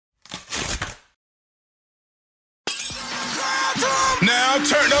now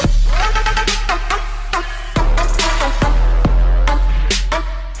turn up.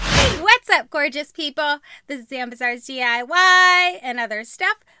 What's up, gorgeous people? This is Amber's DIY and other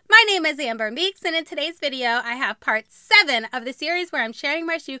stuff. My name is Amber Meeks, and in today's video, I have part 7 of the series where I'm sharing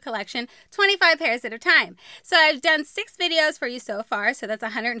my shoe collection 25 pairs at a time. So I've done 6 videos for you so far, so that's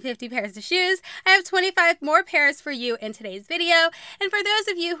 150 pairs of shoes. I have 25 more pairs for you in today's video. And for those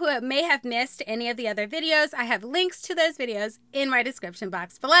of you who may have missed any of the other videos, I have links to those videos in my description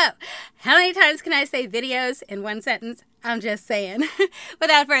box below. How many times can I say videos in one sentence? I'm just saying.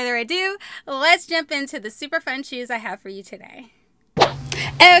 Without further ado, let's jump into the super fun shoes I have for you today.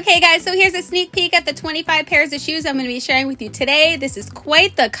 Okay guys, so here's a sneak peek at the 25 pairs of shoes I'm going to be sharing with you today. This is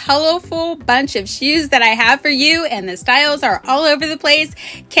quite the colorful bunch of shoes that I have for you, and the styles are all over the place.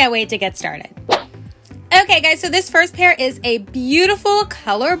 Can't wait to get started. Okay guys, so this first pair is a beautiful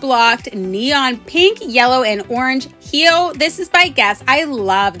color blocked neon pink, yellow, and orange heel. This is by Guess. I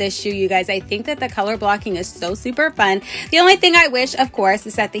love this shoe, you guys. I think that the color blocking is so super fun. The only thing I wish, of course,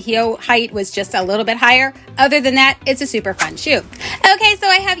 is that the heel height was just a little bit higher. Other than that, it's a super fun shoe. Okay, so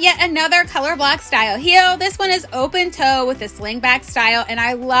I have yet another color block style heel. This one is open toe with the slingback style, and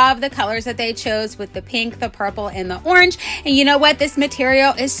I love the colors that they chose with the pink, the purple, and the orange. And you know what? This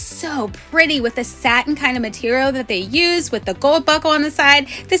material is so pretty with the satin kind of material that they use with the gold buckle on the side.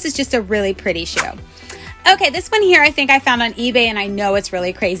 This is just a really pretty shoe. Okay, this one here I think I found on eBay, and I know it's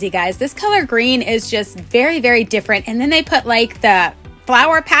really crazy, guys. This color green is just very, very different. And then they put like the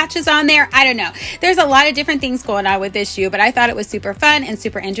flower patches on there. I don't know. There's a lot of different things going on with this shoe, but I thought it was super fun and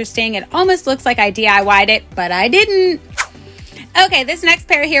super interesting. It almost looks like I DIY'd it, but I didn't. Okay, this next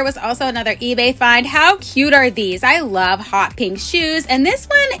pair here was also another eBay find. How cute are these? I love hot pink shoes, and this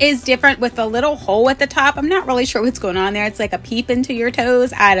one is different with a little hole at the top. I'm not really sure what's going on there. It's like a peep into your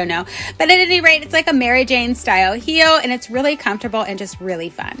toes. I don't know. But at any rate, it's like a Mary Jane style heel, and it's really comfortable and just really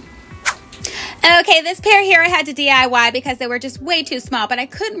fun. Okay, this pair here I had to DIY because they were just way too small, but I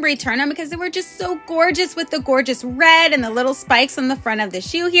couldn't return them because they were just so gorgeous with the gorgeous red and the little spikes on the front of the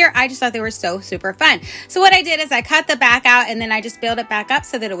shoe here. I just thought they were so super fun. So what I did is I cut the back out, and then I just built it back up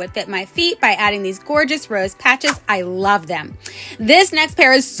so that it would fit my feet by adding these gorgeous rose patches. I love them. This next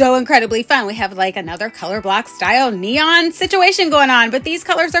pair is so incredibly fun. We have like another color block style neon situation going on, but these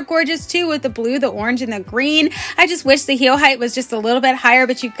colors are gorgeous too with the blue, the orange, and the green. I just wish the heel height was just a little bit higher,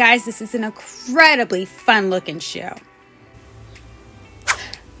 but you guys, this is an incredibly fun looking shoe.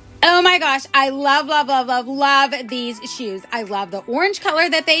 Oh my gosh, I love, love, love, love, love these shoes. I love the orange color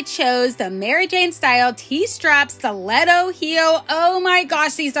that they chose, the Mary Jane style T-strap stiletto heel. Oh my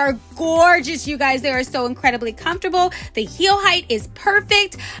gosh, these are gorgeous, you guys. They are so incredibly comfortable. The heel height is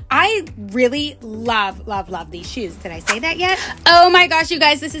perfect. I really love, love, love these shoes. Did I say that yet? Oh my gosh, you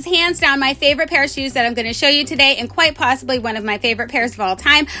guys, this is hands down my favorite pair of shoes that I'm going to show you today, and quite possibly one of my favorite pairs of all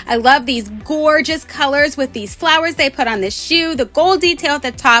time. I love these gorgeous colors with these flowers they put on the shoe, the gold detail at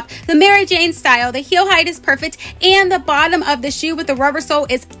the top, the Mary Jane style. The heel height is perfect, and the bottom of the shoe with the rubber sole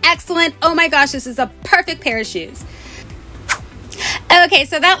is excellent. Oh my gosh, this is a perfect pair of shoes. Okay,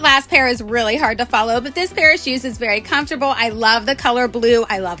 so that last pair is really hard to follow, but this pair of shoes is very comfortable. I love the color blue.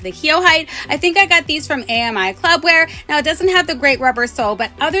 I love the heel height. I think I got these from AMI Clubwear. Now, it doesn't have the great rubber sole,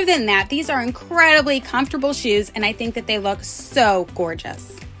 but other than that, these are incredibly comfortable shoes, and I think that they look so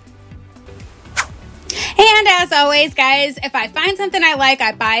gorgeous. And as always, guys, if I find something I like,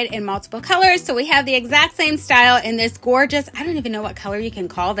 I buy it in multiple colors. So we have the exact same style in this gorgeous, I don't even know what color you can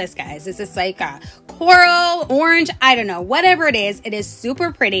call this, guys. Is this like a coral, orange? I don't know. Whatever it is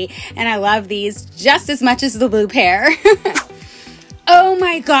super pretty. And I love these just as much as the blue pair. Oh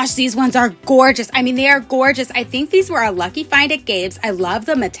my gosh, these ones are gorgeous. I mean, they are gorgeous. I think these were a lucky find at Gabe's. I love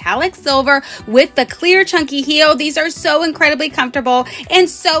the metallic silver with the clear chunky heel. These are so incredibly comfortable and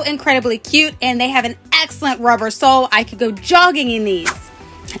so incredibly cute, and they have an excellent rubber sole. I could go jogging in these.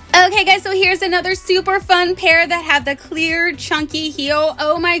 Okay guys, so here's another super fun pair that have the clear chunky heel.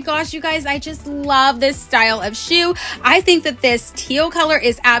 Oh my gosh, you guys, I just love this style of shoe. I think that this teal color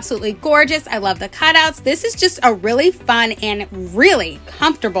is absolutely gorgeous. I love the cutouts. This is just a really fun and really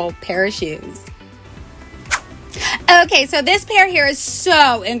comfortable pair of shoes. Okay, so this pair here is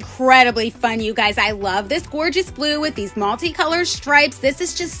so incredibly fun, you guys. I love this gorgeous blue with these multicolored stripes. This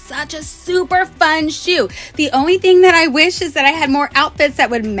is just such a super fun shoe. The only thing that I wish is that I had more outfits that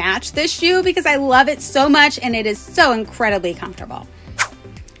would match this shoe because I love it so much and it is so incredibly comfortable.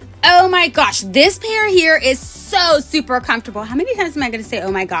 Oh my gosh, this pair here is so super comfortable. How many times am I going to say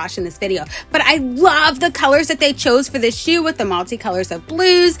oh my gosh in this video? But I love the colors that they chose for this shoe with the multicolors of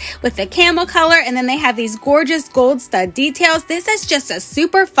blues, with the camel color, and then they have these gorgeous gold stud details. This is just a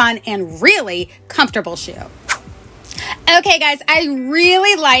super fun and really comfortable shoe. Okay guys, I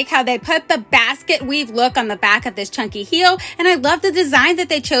really like how they put the basket weave look on the back of this chunky heel, and I love the design that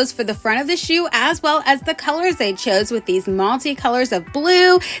they chose for the front of the shoe as well as the colors they chose with these multi-colors of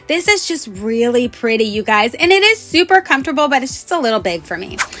blue. This is just really pretty, you guys, and it is super comfortable, but it's just a little big for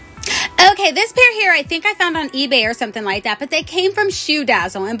me. Okay, this pair here I think I found on eBay or something like that, but they came from Shoe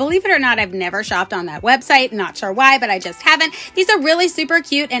Dazzle, and believe it or not, I've never shopped on that website. Not sure why, but I just haven't. These are really super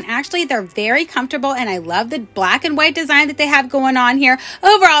cute, and actually they're very comfortable, and I love the black and white design that they have going on here.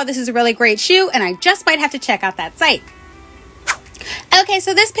 Overall, this is a really great shoe, and I just might have to check out that site. Okay,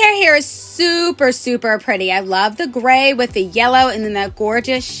 so this pair here is super, super pretty. I love the gray with the yellow and then that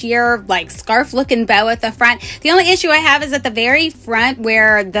gorgeous sheer like scarf looking bow at the front. The only issue I have is at the very front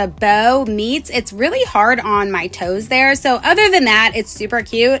where the bow meets, it's really hard on my toes there. So other than that, it's super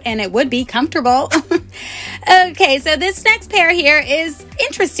cute and it would be comfortable. Okay, so this next pair here is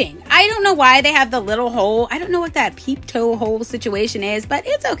interesting. I don't know why they have the little hole. I don't know what that peep toe hole situation is, but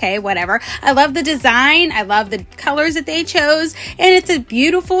it's okay, whatever. I love the design. I love the colors that they chose, and it's a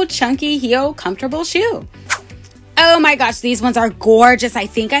beautiful, chunky heel, comfortable shoe. Oh my gosh, these ones are gorgeous. I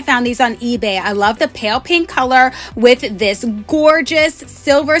think I found these on eBay. I love the pale pink color with this gorgeous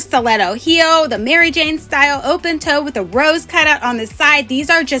silver stiletto heel, the Mary Jane style open toe with a rose cutout on the side. These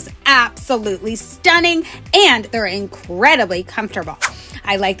are just absolutely stunning, and they're incredibly comfortable.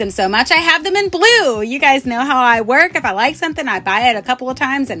 I like them so much. I have them in blue. You guys know how I work. If I like something, I buy it a couple of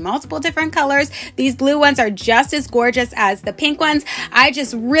times in multiple different colors. These blue ones are just as gorgeous as the pink ones. I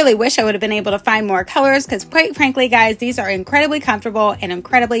just really wish I would have been able to find more colors because quite frankly, guys, these are incredibly comfortable and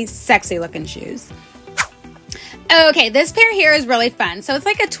incredibly sexy looking shoes. Okay, this pair here is really fun. So it's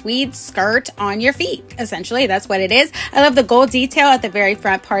like a tweed skirt on your feet. Essentially, that's what it is. I love the gold detail at the very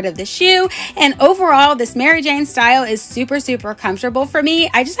front part of the shoe. And overall, this Mary Jane style is super, super comfortable for me.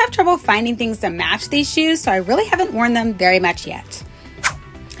 I just have trouble finding things to match these shoes, so I really haven't worn them very much yet.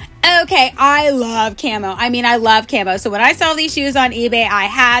 Okay, I love camo. I mean, I love camo. So when I saw these shoes on eBay, I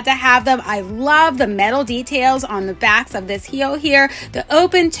had to have them. I love the metal details on the backs of this heel here. The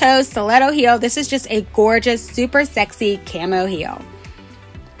open toe stiletto heel. This is just a gorgeous, super sexy camo heel.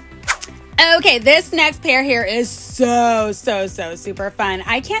 Okay, this next pair here is so super fun.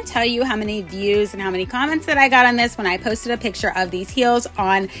 I can't tell you how many views and how many comments that I got on this when I posted a picture of these heels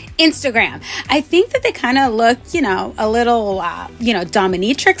on Instagram. I think that they kind of look, you know, a little,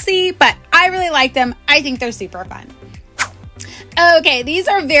 dominatrixy, but I really like them. I think they're super fun. Okay, these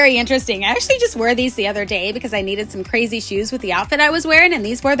are very interesting. I actually just wore these the other day because I needed some crazy shoes with the outfit I was wearing, and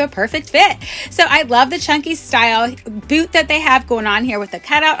these were the perfect fit. So I love the chunky style boot that they have going on here with the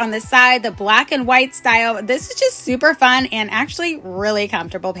cutout on the side, the black and white style. This is just super fun and actually really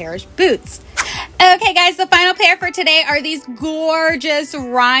comfortable pair of boots. Okay guys, the final pair for today are these gorgeous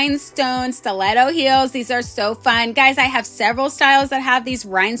rhinestone stiletto heels. These are so fun. Guys, I have several styles that have these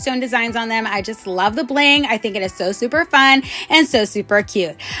rhinestone designs on them. I just love the bling. I think it is so super fun and so super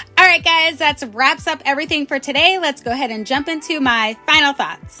cute. All right guys, that wraps up everything for today. Let's go ahead and jump into my final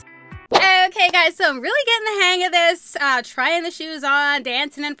thoughts. Okay guys, so I'm really getting the hang of this, trying the shoes on,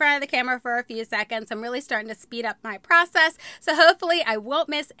 dancing in front of the camera for a few seconds. I'm really starting to speed up my process, so hopefully I won't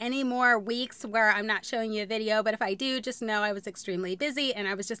miss any more weeks where I'm not showing you a video, but if I do, just know I was extremely busy and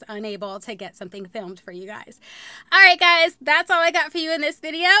I was just unable to get something filmed for you guys. Alright guys, that's all I got for you in this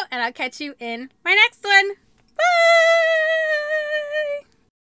video, and I'll catch you in my next one. Bye!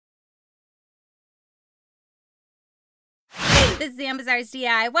 This is Amber's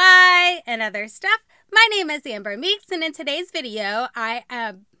DIY and other stuff. My name is Amber Meeks, and in today's video,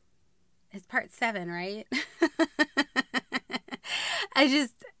 it's part 7, right?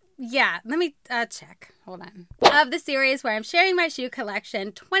 Let me check. Hold on. Of the series where I'm sharing my shoe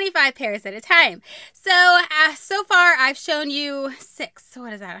collection, 25 pairs at a time. So, so far, I've shown you 6. So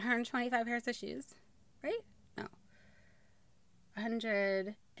what is that, 125 pairs of shoes? Right? No.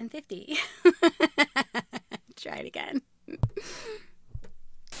 150. Try it again.